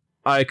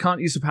 I can't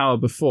use a power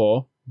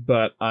before,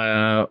 but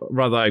I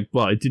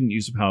didn't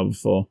use a power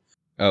before.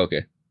 Oh,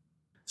 okay.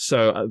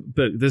 So,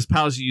 but there's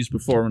powers you use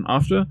before and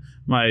after.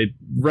 My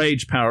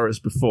rage power is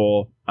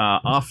before.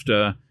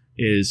 After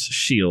is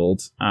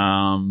shield,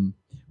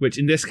 which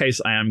in this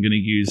case I am going to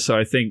use. So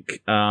I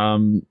think,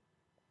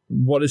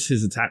 what does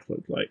his attack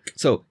look like?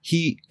 So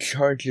he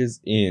charges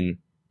in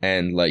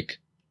and like,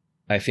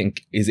 I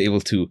think is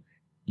able to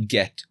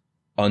get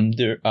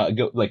under,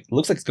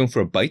 looks like it's going for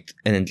a bite,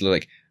 and then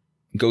like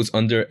goes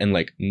under and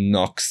like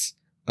knocks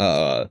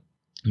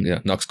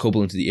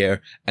Kobold into the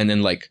air, and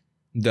then like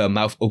the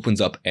mouth opens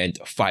up and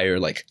fire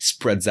like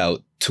spreads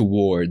out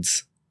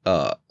towards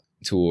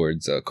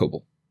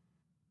Kobold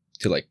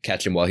to like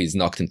catch him while he's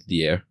knocked into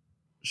the air.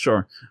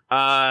 Sure.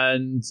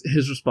 And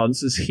his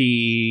response is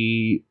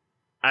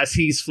as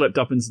he's flipped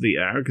up into the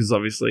air, because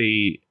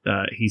obviously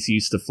he's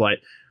used to flight,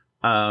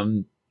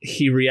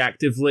 he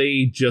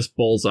reactively just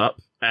balls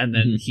up, and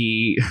then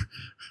he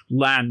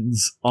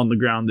lands on the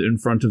ground in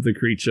front of the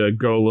creature,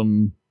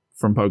 Golem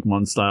from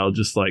Pokemon style,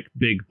 just like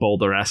big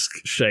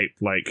boulder-esque shape,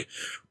 like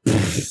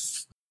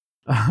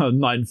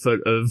 9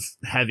 foot of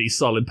heavy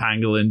solid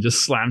pangolin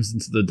just slams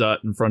into the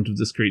dirt in front of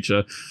this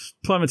creature,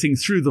 plummeting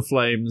through the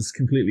flames,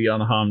 completely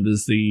unharmed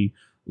as the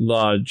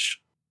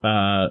large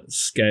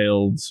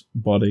scaled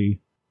body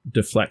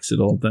deflects it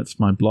all. That's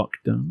my block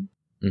done.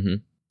 Mm-hmm.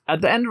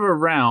 At the end of a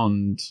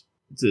round,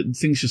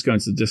 things just go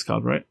into the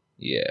discard, right?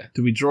 Yeah.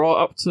 Do we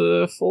draw up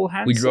to full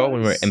hand We draw size?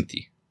 when we're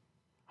empty.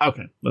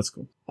 Okay, that's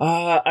cool.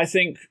 I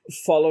think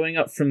following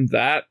up from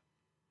that,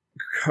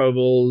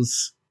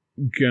 Kobol's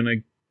gonna...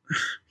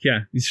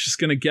 Yeah, he's just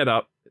gonna get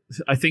up.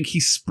 I think he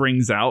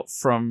springs out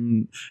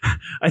from...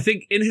 I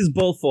think in his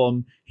bull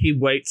form, he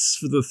waits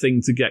for the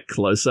thing to get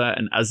closer,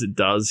 and as it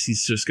does,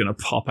 he's just gonna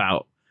pop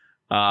out.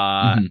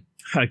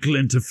 A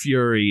glint of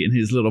fury in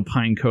his little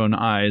pinecone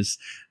eyes,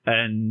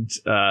 and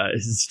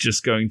is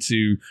just going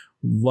to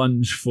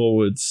lunge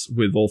forwards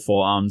with all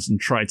 4 arms and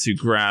try to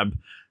grab...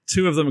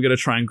 2 of them are going to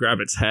try and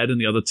grab its head,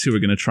 and the other 2 are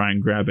going to try and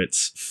grab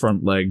its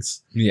front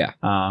legs. Yeah.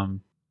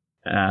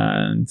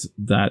 And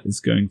that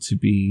is going to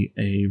be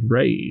a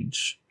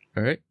rage.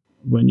 All right.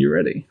 When you're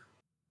ready.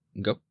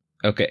 Go.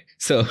 Okay,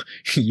 so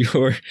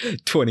your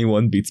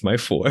 21 beats my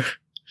 4.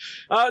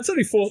 It's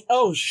only 4.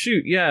 Oh,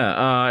 shoot, yeah.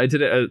 I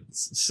did it at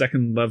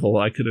 2nd level.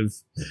 I could have...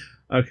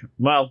 Okay,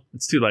 well,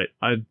 it's too late.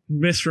 I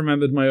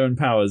misremembered my own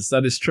powers.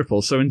 That is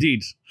triple. So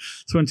indeed,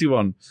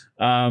 21.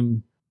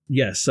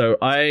 Yeah, so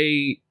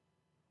I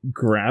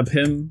grab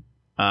him,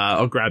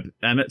 or grab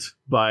Emmett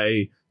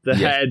by the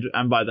head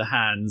and by the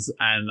hands,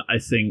 and I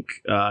think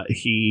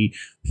he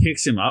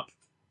picks him up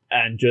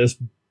and just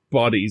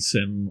bodies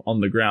him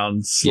on the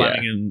ground,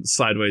 slamming him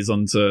sideways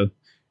onto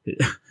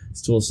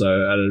his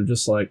torso, and I'm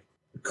just like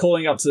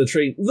calling up to the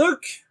tree,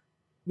 "Look,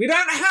 we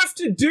don't have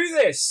to do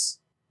this.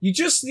 You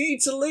just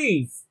need to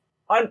leave.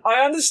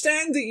 I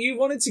understand that you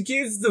wanted to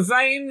give the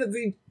Vane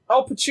the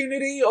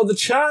opportunity or the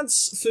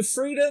chance for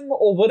freedom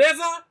or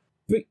whatever,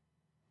 but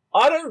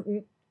I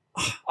don't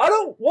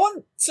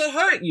want to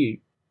hurt you.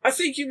 I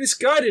think you're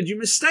misguided, you're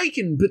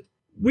mistaken, but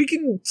we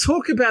can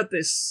talk about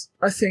this,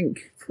 I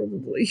think,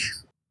 probably."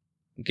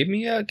 Give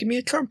me a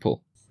charm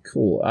pull.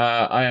 Cool.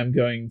 I am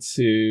going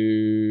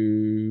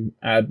to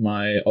add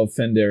my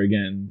Offender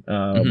again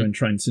when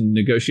trying to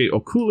negotiate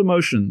or cool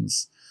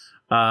emotions.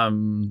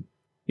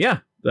 Yeah,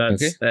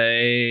 that's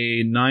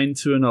a 9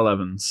 to an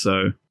 11.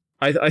 So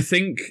I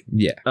think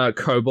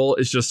Kobol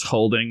is just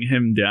holding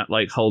him down,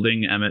 like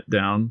holding Emmett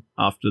down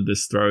after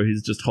this throw.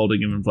 He's just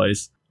holding him in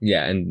place.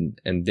 Yeah,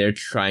 and they're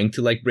trying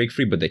to like break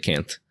free, but they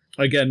can't.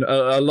 Again,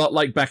 a lot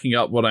like backing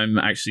up what I'm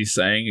actually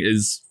saying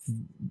is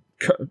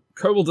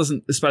Kobol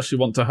doesn't especially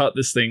want to hurt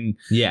this thing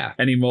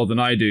any more than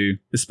I do,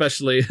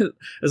 especially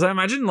as I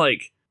imagine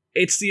like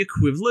it's the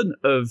equivalent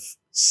of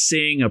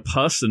seeing a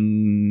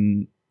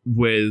person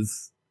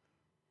with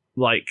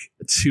like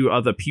 2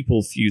 other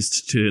people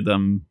fused to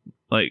them.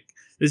 Like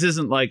this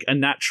isn't like a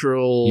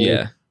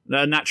naturally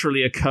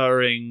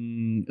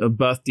occurring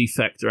birth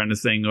defect or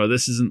anything, or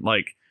this isn't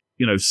like,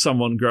 you know,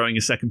 someone growing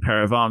a second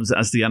pair of arms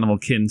as the animal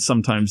kin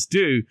sometimes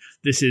do.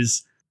 This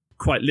is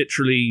quite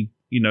literally,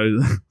 you know,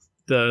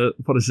 the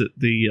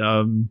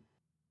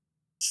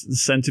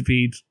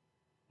centipede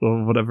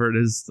or whatever it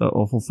is, that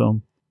awful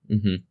film.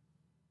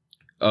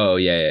 Oh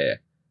yeah.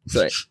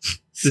 So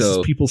this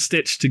is people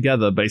stitched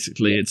together,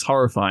 basically. It's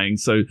horrifying.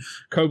 So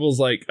Kobol's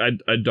like, I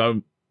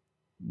don't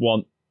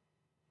want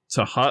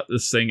to hurt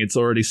this thing. It's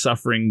already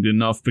suffering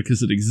enough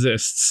because it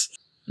exists.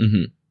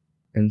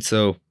 And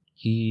so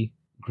he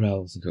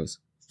growls and goes,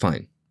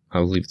 "Fine,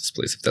 I'll leave this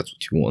place if that's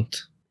what you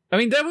want." I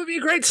mean, that would be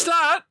a great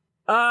start.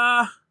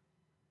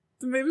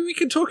 Maybe we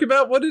can talk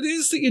about what it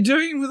is that you're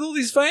doing with all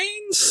these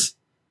veins.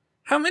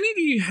 How many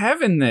do you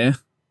have in there?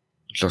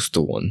 Just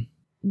the one.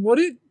 What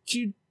did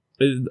you...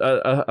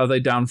 are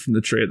they down from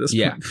the tree at this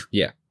point?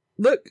 Yeah.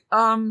 Look,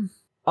 I'll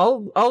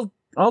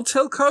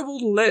tell Kobol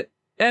to let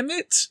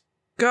Emmett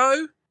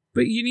go,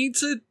 but you need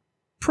to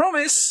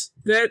promise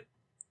that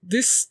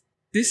this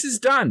is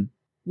done.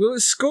 We'll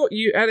escort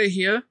you out of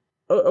here,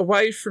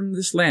 away from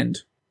this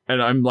land.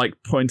 And I'm like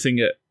pointing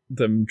at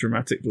them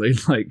dramatically,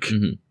 like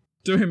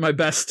doing my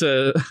best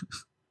to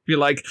be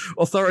like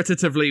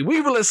authoritatively,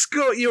 "We will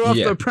escort you off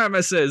the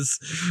premises."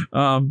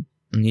 And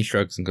he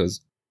shrugs and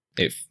goes,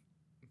 "If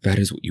that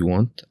is what you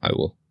want, I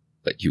will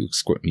let you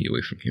escort me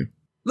away from here."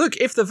 Look,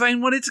 if the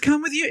Vane wanted to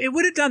come with you, it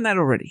would have done that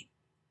already.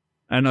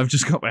 And I've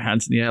just got my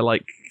hands in the air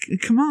like,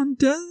 come on,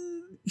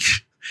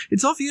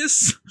 it's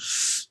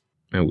obvious.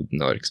 I would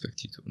not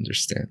expect you to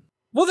understand.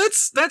 Well,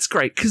 that's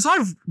great, because I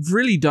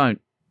really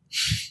don't.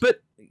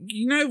 But,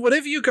 you know,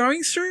 whatever you're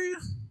going through,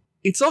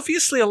 it's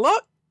obviously a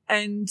lot,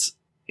 and,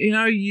 you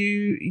know,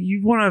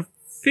 you want to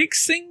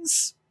fix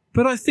things,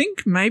 but I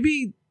think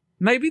maybe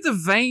the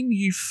Vane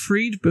you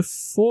freed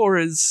before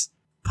is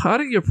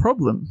part of your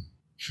problem.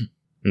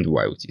 And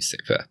why would you say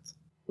that?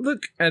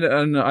 Look,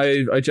 and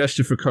I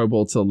gesture for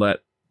Kobol to let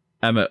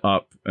Emmett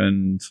up,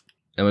 and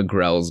Emmett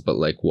growls, but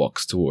like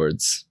walks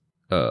towards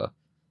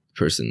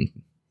person.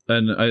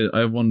 And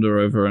I wander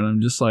over, and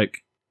I'm just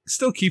like,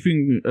 still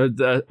keeping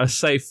a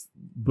safe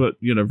but,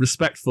 you know,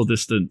 respectful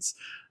distance.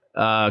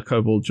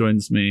 Kobol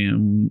joins me,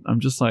 and I'm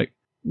just like,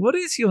 What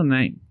is your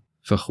name?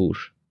 Fakhur.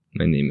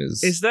 My name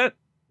is... Is that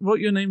what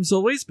your name's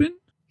always been?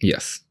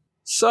 Yes.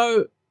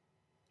 So,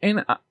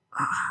 and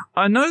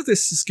I know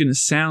this is going to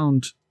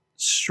sound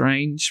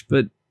strange,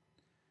 but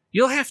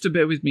you'll have to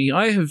bear with me.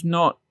 I have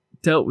not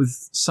dealt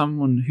with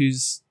someone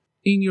who's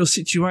in your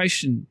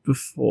situation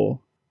before.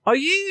 Are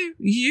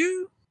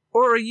you,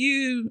 or are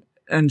you?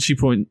 And she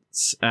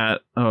points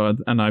at,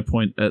 and I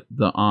point at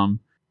the arm.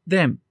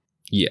 Them.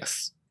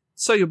 Yes.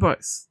 So you're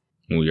both.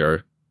 We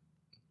are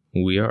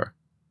who we are,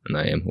 and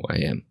I am who I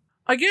am.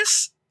 I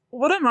guess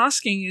what I'm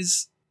asking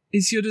is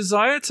your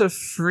desire to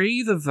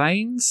free the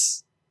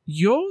veins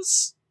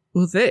yours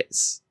or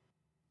theirs?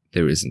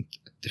 There isn't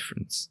a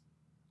difference.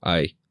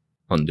 I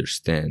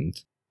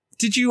understand.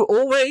 Did you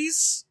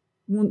always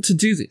want to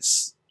do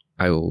this?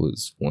 I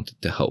always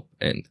wanted to help,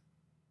 and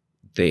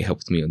they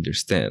helped me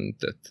understand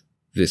that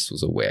this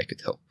was a way I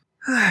could help.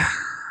 I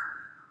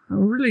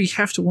really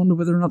have to wonder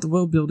whether or not the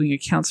world building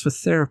accounts for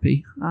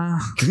therapy. I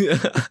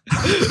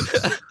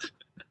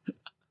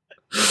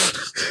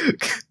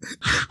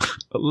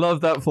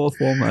love that fourth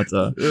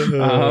formatter.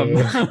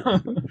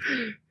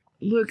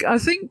 Look, I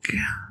think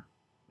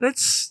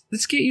let's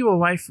get you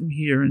away from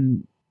here,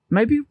 and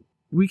maybe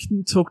we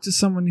can talk to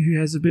someone who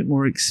has a bit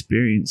more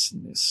experience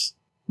in this.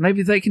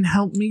 Maybe they can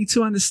help me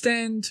to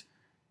understand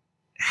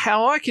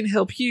how I can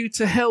help you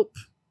to help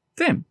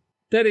them.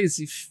 That is,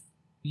 if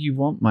you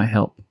want my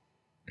help.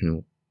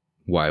 And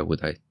why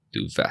would I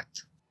do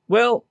that?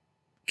 Well,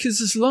 because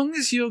as long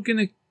as you're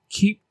going to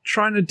keep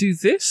trying to do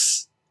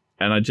this,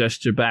 and I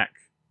gesture back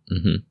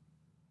to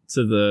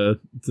the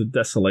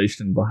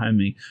desolation behind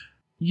me,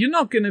 you're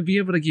not going to be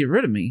able to get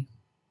rid of me.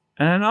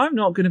 And I'm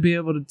not going to be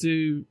able to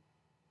do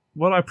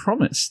what I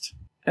promised.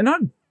 And I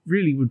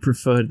really would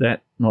prefer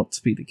that not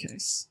to be the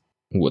case.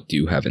 What do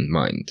you have in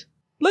mind?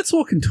 Let's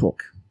walk and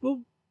talk.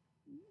 We'll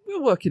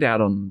work it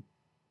out on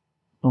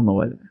the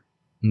way there.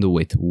 The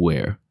way to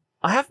where?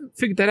 I haven't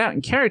figured that out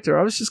in character.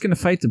 I was just going to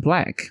fade to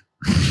black.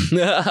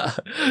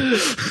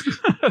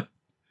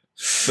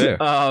 Fair.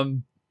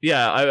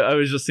 Yeah, I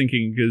was just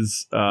thinking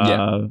because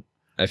I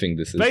think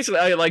this is basically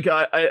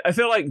I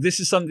feel like this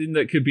is something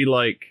that could be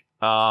like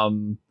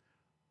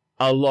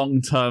a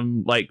long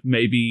term, like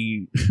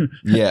maybe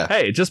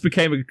hey, it just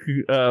became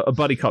a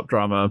buddy cop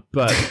drama,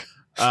 but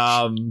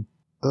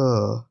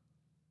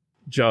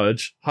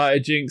Judge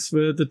hijinks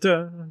with the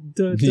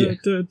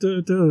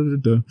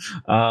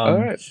all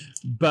right,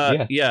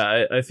 but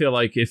I feel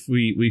like if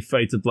we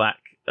fade to black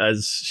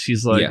as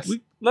she's like,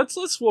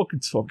 let's walk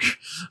and talk,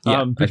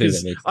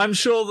 because I'm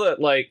sure that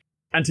like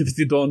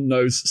Antipathy Dawn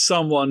knows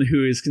someone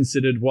who is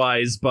considered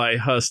wise by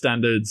her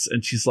standards,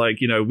 and she's like,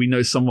 we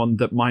know someone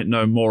that might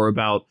know more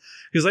about,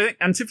 because I think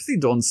Antipathy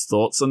Dawn's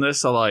thoughts on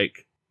this are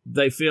like,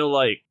 they feel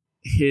like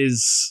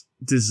his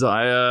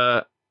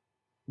desire,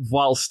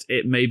 whilst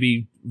it may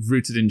be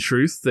rooted in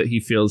truth, that he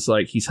feels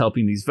like he's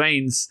helping these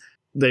veins,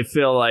 they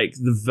feel like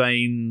the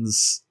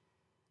veins'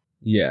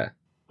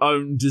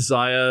 own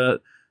desire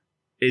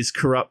is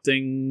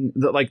corrupting,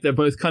 that like they're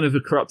both kind of a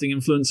corrupting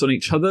influence on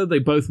each other. They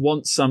both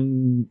want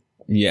some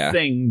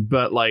thing,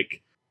 but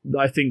like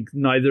I think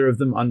neither of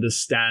them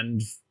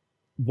understand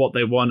what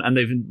they want, and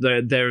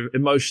their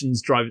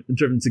emotions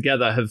driven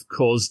together have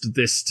caused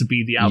this to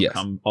be the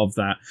outcome of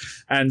that.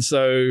 And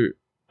so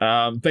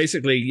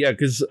basically,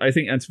 because I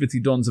think Antipathy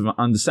Dawn's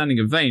understanding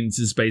of veins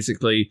is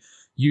basically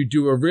you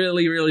do a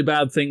really, really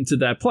bad thing to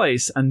their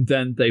place, and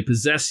then they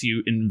possess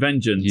you in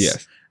vengeance.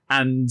 Yes.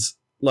 And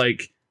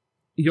like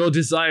your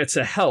desire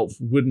to help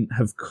wouldn't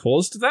have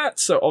caused that,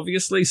 so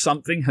obviously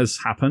something has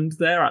happened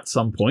there at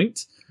some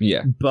point.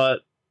 Yeah. But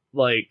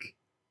like,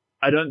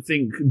 I don't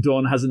think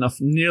Dawn has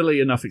nearly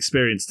enough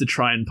experience to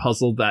try and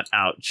puzzle that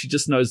out. She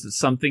just knows that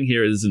something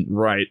here isn't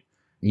right.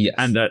 Yes.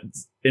 And that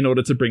in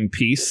order to bring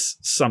peace,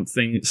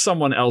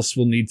 someone else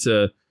will need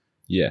to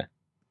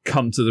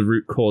come to the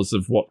root cause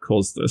of what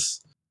caused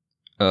this.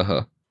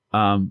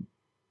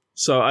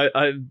 So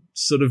I'm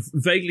sort of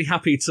vaguely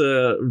happy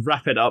to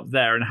wrap it up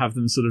there and have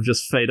them sort of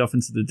just fade off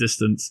into the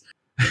distance.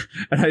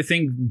 And I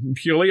think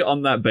purely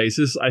on that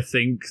basis, I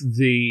think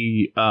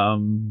the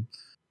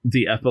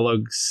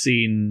epilogue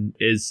scene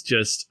is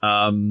just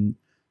the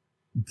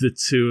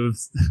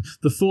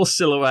four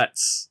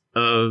silhouettes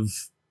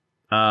of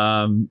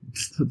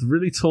the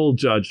really tall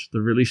judge,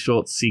 the really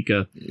short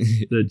seeker,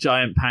 the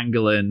giant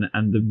pangolin,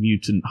 and the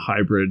mutant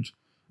hybrid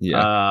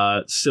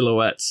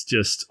silhouettes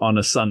just on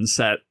a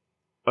sunset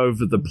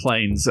over the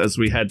plains as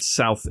we head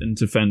south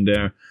into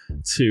Fendair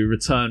to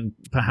return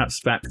perhaps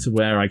back to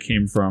where I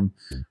came from,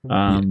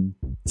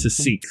 to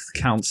seek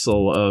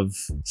counsel of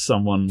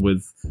someone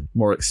with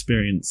more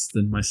experience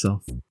than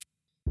myself.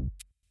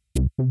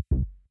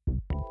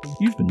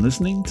 You've been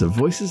listening to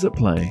Voices at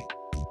Play,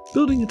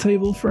 building a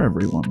table for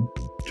everyone.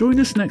 Join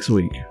us next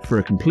week for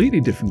a completely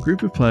different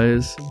group of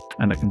players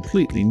and a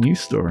completely new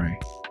story.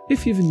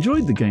 If you've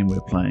enjoyed the game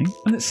we're playing,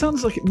 and it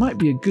sounds like it might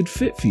be a good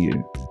fit for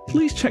you,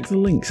 please check the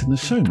links in the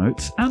show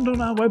notes and on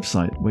our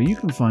website, where you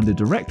can find a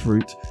direct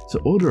route to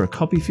order a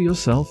copy for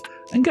yourself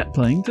and get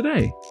playing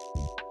today.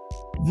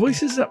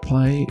 Voices at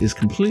Play is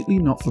completely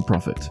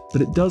not-for-profit,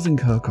 but it does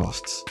incur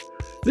costs.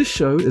 This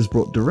show is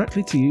brought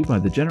directly to you by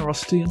the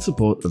generosity and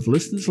support of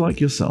listeners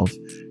like yourself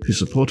who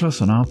support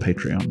us on our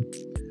Patreon.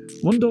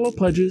 $1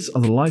 pledges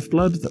are the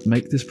lifeblood that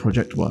make this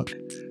project work,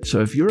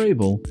 so if you're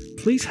able,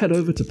 please head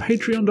over to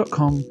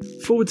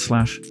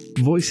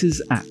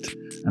patreon.com/voicesat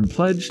and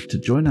pledge to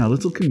join our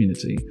little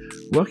community,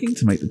 working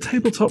to make the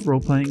tabletop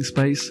role-playing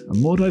space a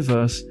more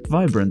diverse,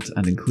 vibrant,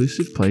 and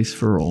inclusive place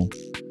for all.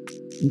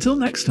 Until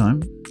next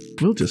time,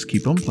 we'll just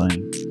keep on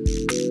playing.